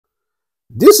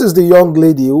This is the young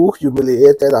lady who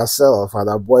humiliated herself and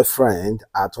her boyfriend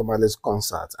at Omahlay's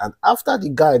concert. And after the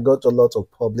guy got a lot of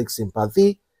public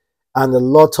sympathy and a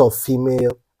lot of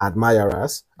female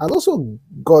admirers, and also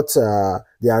got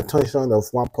the attention of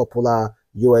one popular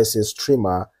USA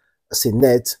streamer,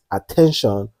 Cenat,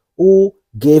 attention, who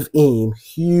gave him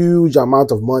huge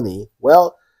amount of money.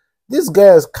 Well, this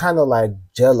girl is kind of like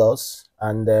jealous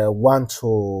and want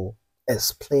to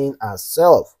explain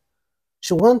herself.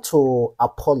 She wants to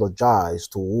apologize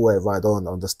to whoever, I don't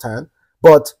understand.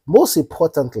 But most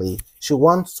importantly, she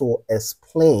wants to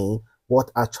explain what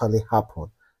actually happened.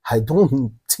 I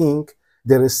don't think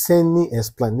there is any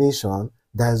explanation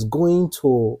that is going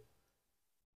to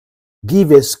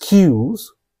give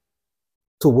excuse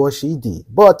to what she did.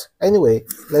 But anyway,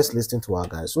 let's listen to her,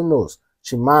 guys. Who knows?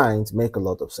 She might make a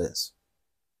lot of sense.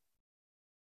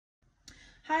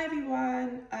 Hi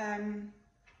everyone.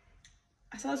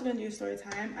 I said I was going to do a story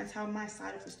time and tell my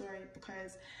side of the story,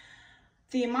 because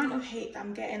the amount of hate that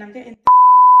I'm getting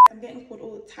called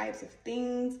all types of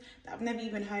things that I've never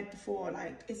even heard before.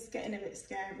 Like, it's getting a bit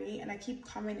scary, and I keep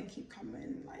coming,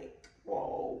 like,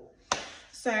 whoa.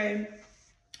 So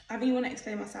I really want to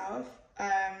explain myself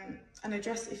and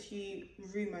address a few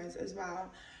rumors as well.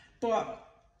 But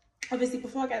obviously,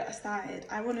 before I get that started,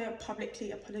 I want to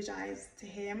publicly apologize to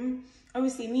him.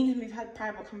 Obviously, me and him, we've had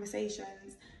private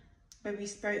conversations where we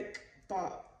spoke,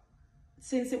 but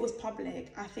since it was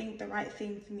public, I think the right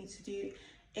thing for me to do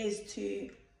is to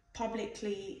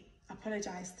publicly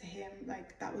apologize to him.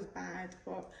 Like, that was bad,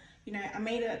 but you know,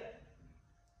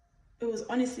 it was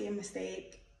honestly a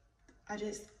mistake.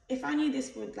 If I knew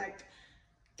this would like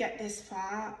get this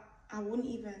far, I wouldn't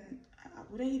even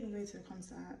go to the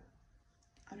concert.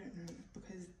 I don't know,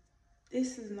 because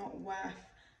this is not worth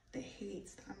the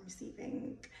hate that I'm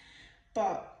receiving.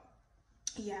 But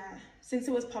yeah, since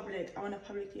it was public, I want to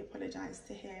publicly apologize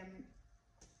to him.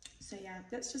 So yeah,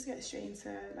 let's just get straight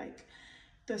into like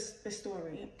the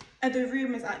story. The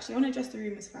rumors, actually, I want to address the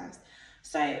rumors first.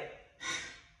 So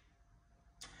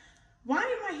why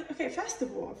am I okay? First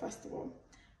of all,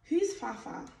 who's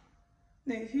Fafa?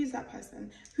 No, who's that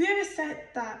person? Whoever said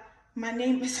that my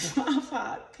name is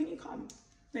Fafa, can you come?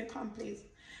 No, come please.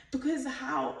 Because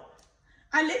I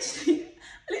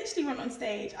literally went on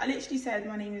stage. I literally said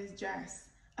my name is Jess.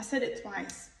 I said it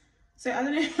twice. So I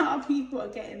don't know how people are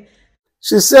getting.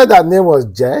 She said her name was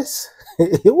Jess.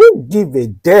 You won't give a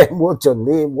damn what your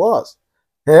name was,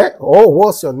 or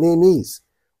what your name is.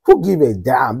 Who give a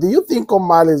damn? Do you think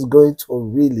Omahlay is going to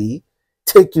really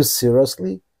take you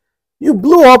seriously? You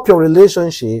blew up your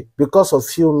relationship because of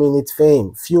few minute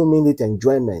fame, few minute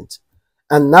enjoyment.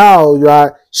 And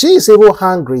now she is even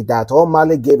hungry that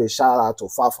Omahlay gave a shout out to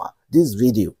Fafa, this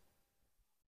video.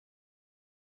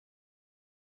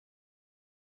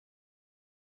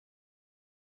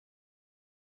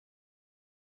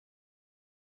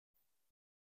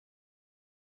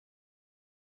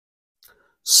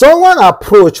 Someone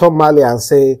approached Omahlay and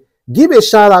say, give a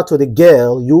shout out to the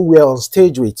girl you were on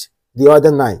stage with the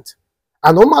other night.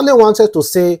 And Omahlay wanted to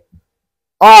say,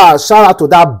 shout out to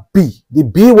that B, the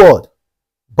B word.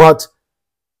 But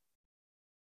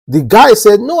the guy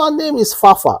said, no, her name is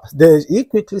Fafa. Then he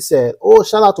quickly said, oh,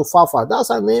 shout out to Fafa. That's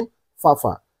her name,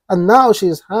 Fafa. And now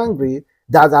she's hungry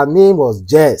that her name was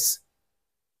Jess.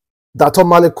 That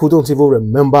Omahlay couldn't even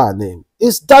remember her name.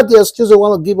 Is that the excuse you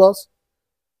want to give us?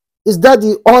 Is that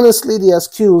honestly the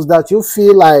excuse that you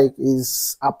feel like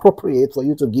is appropriate for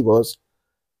you to give us?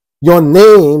 Your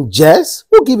name, Jess?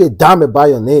 Who give a damn about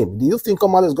your name? Do you think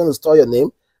Omahlay is going to store your name?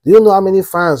 Do you know how many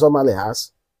fans Omahlay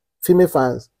has? Female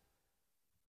fans?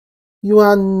 You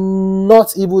are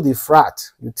not even the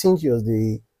frat. You think you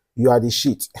are the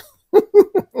shit.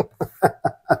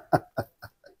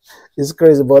 It's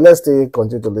crazy, but let's still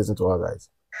continue to listen to her, guys.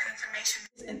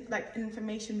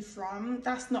 Information from,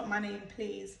 that's not my name,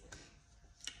 please.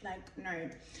 Like, no.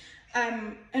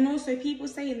 And also people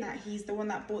saying that he's the one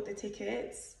that bought the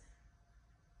tickets.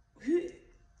 Who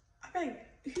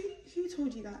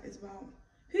told you that as well?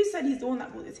 Who said he's the one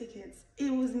that bought the tickets? It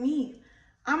was me.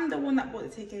 I'm the one that bought the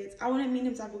tickets. I wanted me and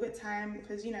him to have a good time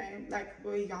because, you know, like,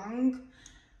 we're young,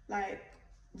 like,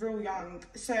 real young.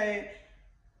 So,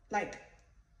 like,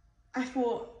 I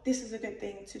thought this is a good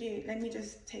thing to do. Let me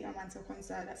just take my man to a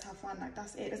concert. Let's have fun. Like,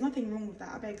 that's it. There's nothing wrong with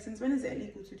that. I beg. Since when is it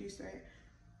illegal to do so?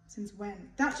 Since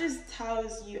when? That just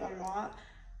tells you a lot,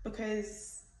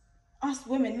 because us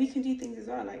women, we can do things as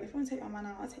well. Like, if I want to take my man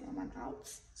out, I'll take my man out.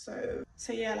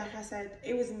 So yeah, like I said,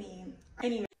 it was me.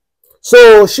 Anyway.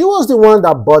 So she was the one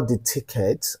that bought the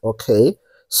ticket, okay?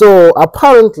 So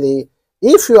apparently,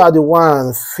 if you are the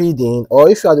one feeding or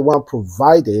if you are the one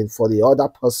providing for the other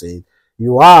person,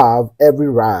 you have every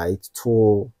right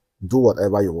to do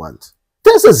whatever you want.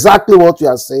 That's exactly what you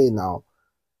are saying now.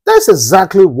 That's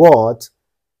exactly what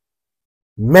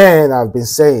men have been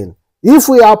saying. If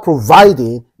we are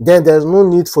providing, then there's no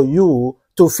need for you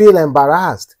to feel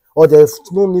embarrassed, or there's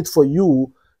no need for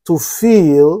you to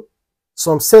feel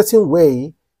some certain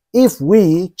way if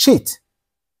we cheat.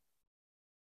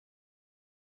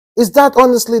 Is that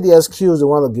honestly the excuse you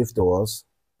want to give to us?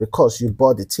 Because you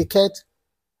bought the ticket,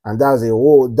 and that's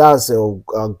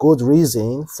a good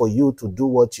reason for you to do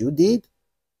what you did?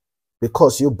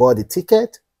 Because you bought the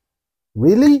ticket?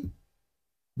 Really?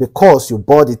 Because you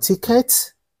bought the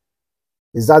ticket?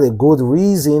 Is that a good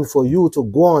reason for you to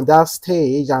go on that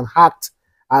stage and act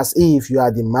as if you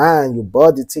are the man, you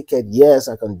bought the ticket, yes,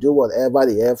 I can do whatever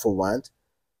the F want?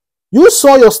 You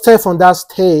saw yourself on that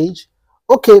stage.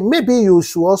 Okay, maybe you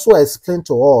should also explain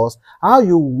to us how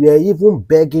you were even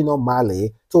begging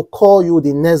Omahlay to call you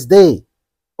the next day.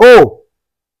 Oh,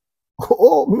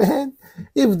 oh man,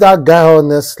 if that guy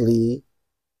honestly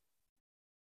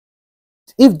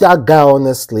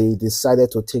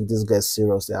decided to take this guy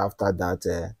seriously after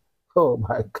that, oh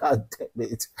my God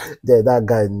damn it, then that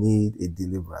guy need a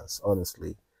deliverance,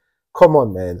 honestly. Come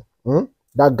on, man.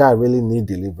 That guy really need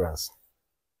deliverance.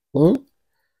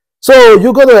 So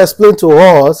you're going to explain to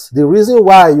us the reason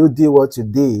why you did what you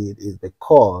did is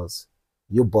because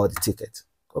you bought the ticket.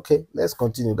 Okay, let's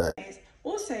continue that.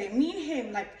 Also, me and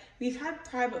him, like, we've had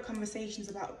private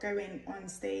conversations about going on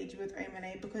stage with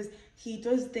Omahlay, because he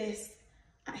does this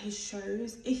at his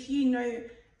shows. If you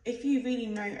really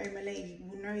know Omahlay, you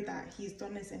will know that he's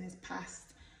done this in his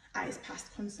past, at his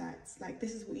past concerts. Like,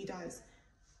 this is what he does.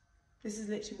 This is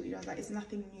literally what he does. Like, it's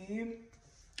nothing new.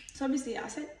 So obviously, I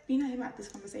said, me and him had this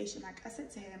conversation. Like, I said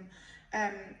to him,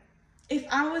 if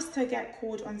I was to get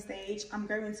called on stage, I'm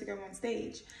going to go on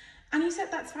stage. And he said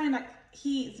that's fine. Like,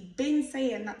 he's been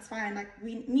saying that's fine. Like,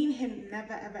 me and him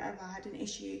never ever ever had an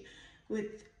issue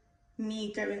with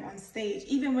me going on stage,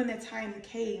 even when the time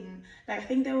came. Like, I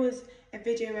think there was a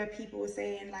video where people were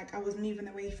saying, like, I was moving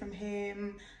away from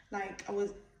him, like I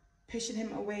was pushing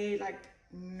him away. Like,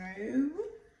 no.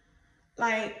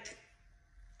 Like,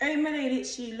 Omahlay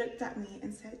literally looked at me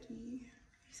and said, he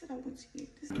said, I want you.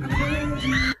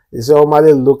 So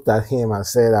Omahlay looked at him and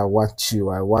said, I want you,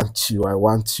 I want you, I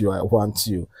want you, I want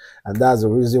you. And that's the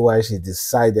reason why she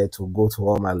decided to go to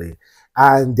Omahlay.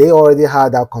 And they already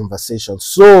had that conversation.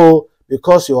 So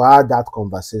because you had that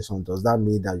conversation, does that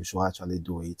mean that you should actually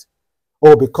do it?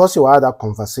 Oh, because you had that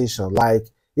conversation, like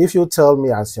if you tell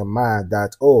me as your man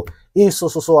that, oh, if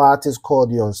so artist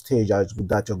called you on stage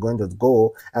that you're going to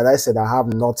go, and I said I have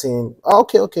nothing,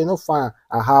 okay, no, fine,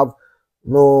 I have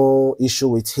no issue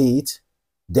with it,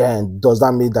 then does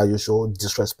that mean that you should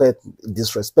disrespect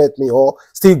me or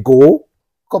still go?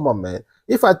 Come on, man.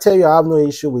 If I tell you I have no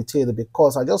issue with it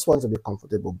because I just want to be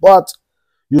comfortable, but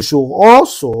you should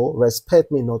also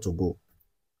respect me not to go.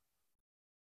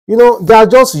 You know, they are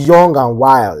just young and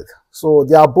wild. So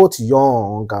they are both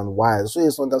young and wild. So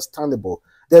it's understandable.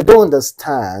 They don't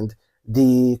understand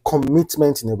the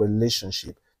commitment in a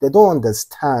relationship. They don't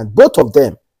understand. Both of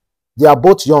them, they are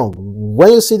both young.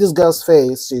 When you see this girl's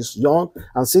face, she's young,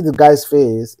 and see the guy's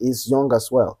face, is young as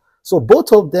well. So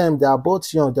both of them, they are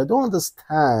both young. They don't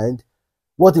understand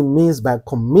what it means by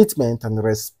commitment and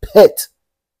respect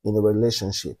in a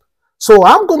relationship. So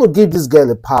I'm going to give this girl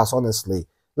a pass, honestly.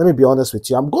 Let me be honest with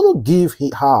you. I'm going to give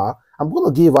her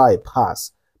a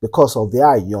pass because of they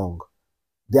are young.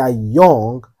 They are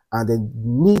young and they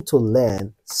need to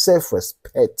learn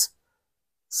self-respect.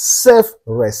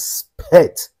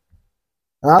 Self-respect.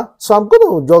 So I'm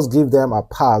going to just give them a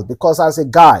pass because as a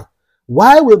guy,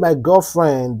 why will my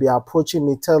girlfriend be approaching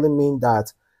me telling me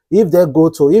that if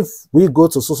we go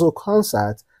to social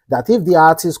concert, that if the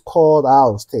artist called her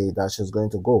on stage that she's going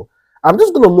to go? I'm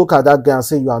just going to look at that guy and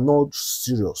say, you are not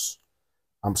serious.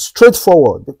 I'm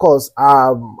straightforward because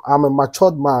I'm a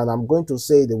matured man. I'm going to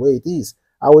say the way it is.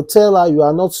 I will tell her, you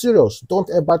are not serious. Don't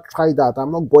ever try that.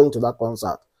 I'm not going to that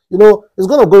concert. You know, it's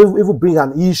going to go even bring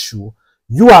an issue.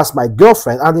 You as my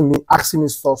girlfriend and me asking me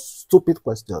such stupid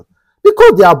questions.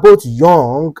 Because they are both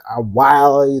young and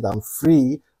wild and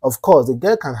free, of course, the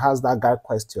girl can ask that guy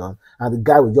question and the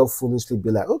guy will just foolishly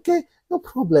be like, okay, no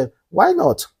problem. Why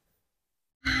not?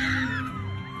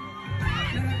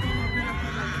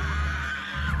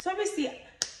 So obviously,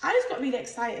 I just got really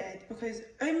excited because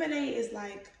Omahlay is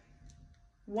like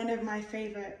one of my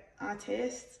favorite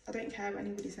artists. I don't care what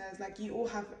anybody says. Like, you all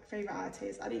have favorite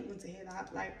artists. I didn't want to hear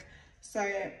that. Like, so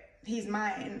he's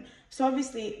mine. So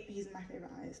obviously, he's my favorite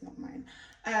artist, not mine.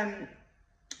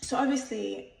 So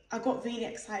obviously, I got really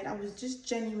excited. I was just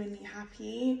genuinely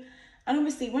happy. And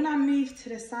obviously, when I moved to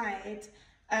the side,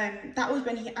 that was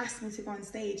when he asked me to go on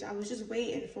stage. I was just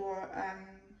waiting for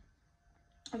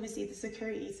obviously the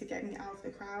security to get me out of the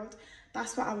crowd.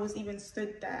 That's why I was even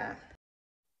stood there.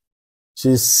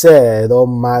 She said,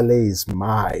 Omahlay is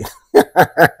mine.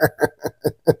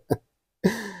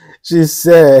 She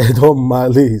said,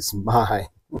 Omahlay is mine.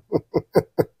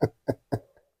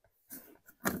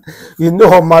 You know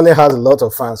Omahlay has a lot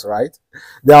of fans, right?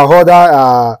 There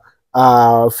are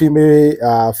other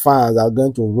female fans that are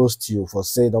going to roast you for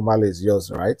saying Omahlay is yours,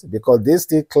 right? Because they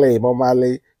still claim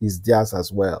Omahlay is theirs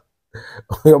as well.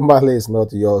 Omahlay is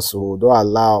not yours, so don't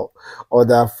allow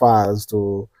other fans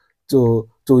to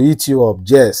eat you up.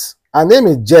 Jess. Her name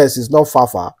is Jess, it's not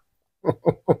Fafa.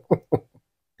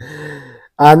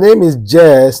 Her name is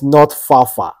Jess, not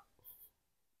Fafa.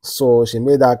 So she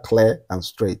made that clear and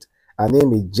straight. Her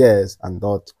name is Jess and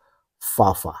not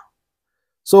Fafa.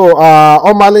 So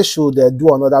Omahlay should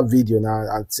do another video now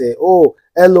and say, oh,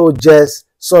 hello Jess,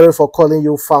 sorry for calling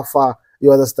you Fafa.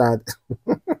 You understand?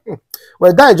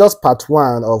 Well, that is just part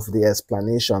one of the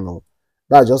explanation. Oh.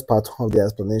 That's just part one of the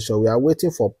explanation. We are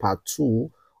waiting for part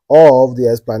two of the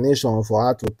explanation for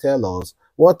her to tell us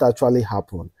what actually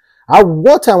happened.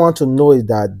 What I want to know is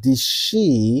that did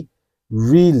she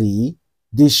really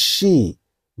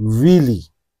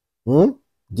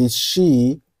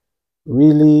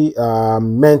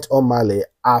meant Omahlay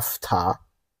after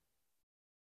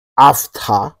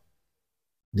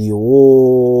the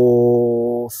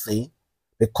whole thing?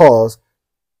 Because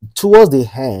towards the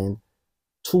end,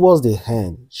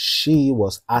 she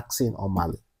was asking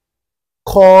Omahlay,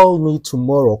 call me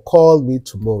tomorrow.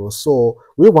 So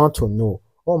we want to know,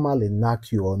 Omahlay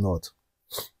knock you or not?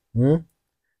 Did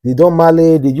you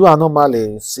and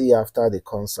Omahlay see after the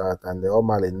concert and the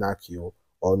Omahlay knock you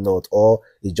or not? Or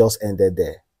it just ended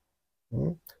there?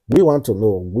 We want to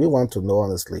know. We want to know,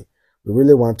 honestly. We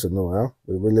really want to know, huh?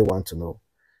 We really want to know.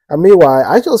 And meanwhile,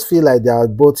 I just feel like they are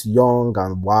both young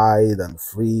and wide and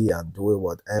free and doing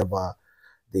whatever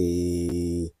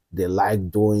they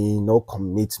like doing. No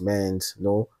commitment.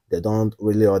 No, they don't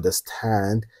really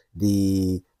understand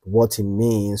what it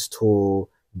means to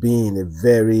be in a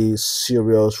very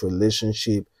serious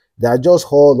relationship. They are just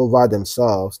all over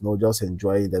themselves, just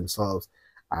enjoying themselves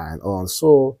and on.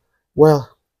 So,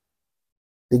 well,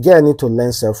 the girl need to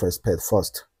learn self-respect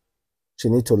first. She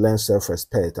need to learn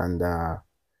self-respect. And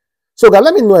so guys,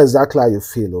 let me know exactly how you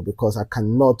feel, because I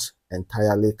cannot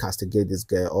entirely castigate this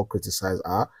girl or criticize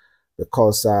her,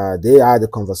 because they had the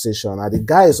conversation, and the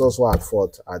guy is also at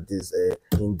fault at this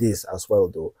in this as well,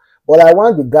 though. But I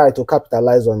want the guy to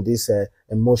capitalize on this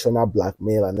emotional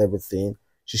blackmail and everything.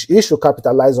 He should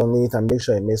capitalize on it and make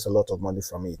sure he makes a lot of money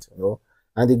from it,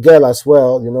 And the girl as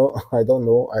well, I don't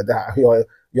know.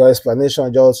 Your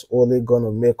explanation just only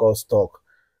gonna make us talk.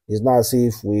 It's not as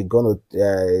if we're gonna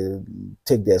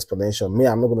take the explanation. Me,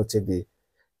 I'm not gonna take the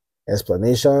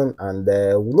explanation, and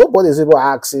nobody's even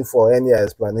asking for any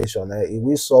explanation.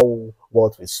 We saw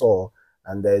what we saw,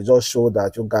 and just show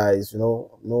that you guys,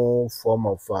 no form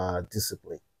of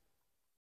discipline.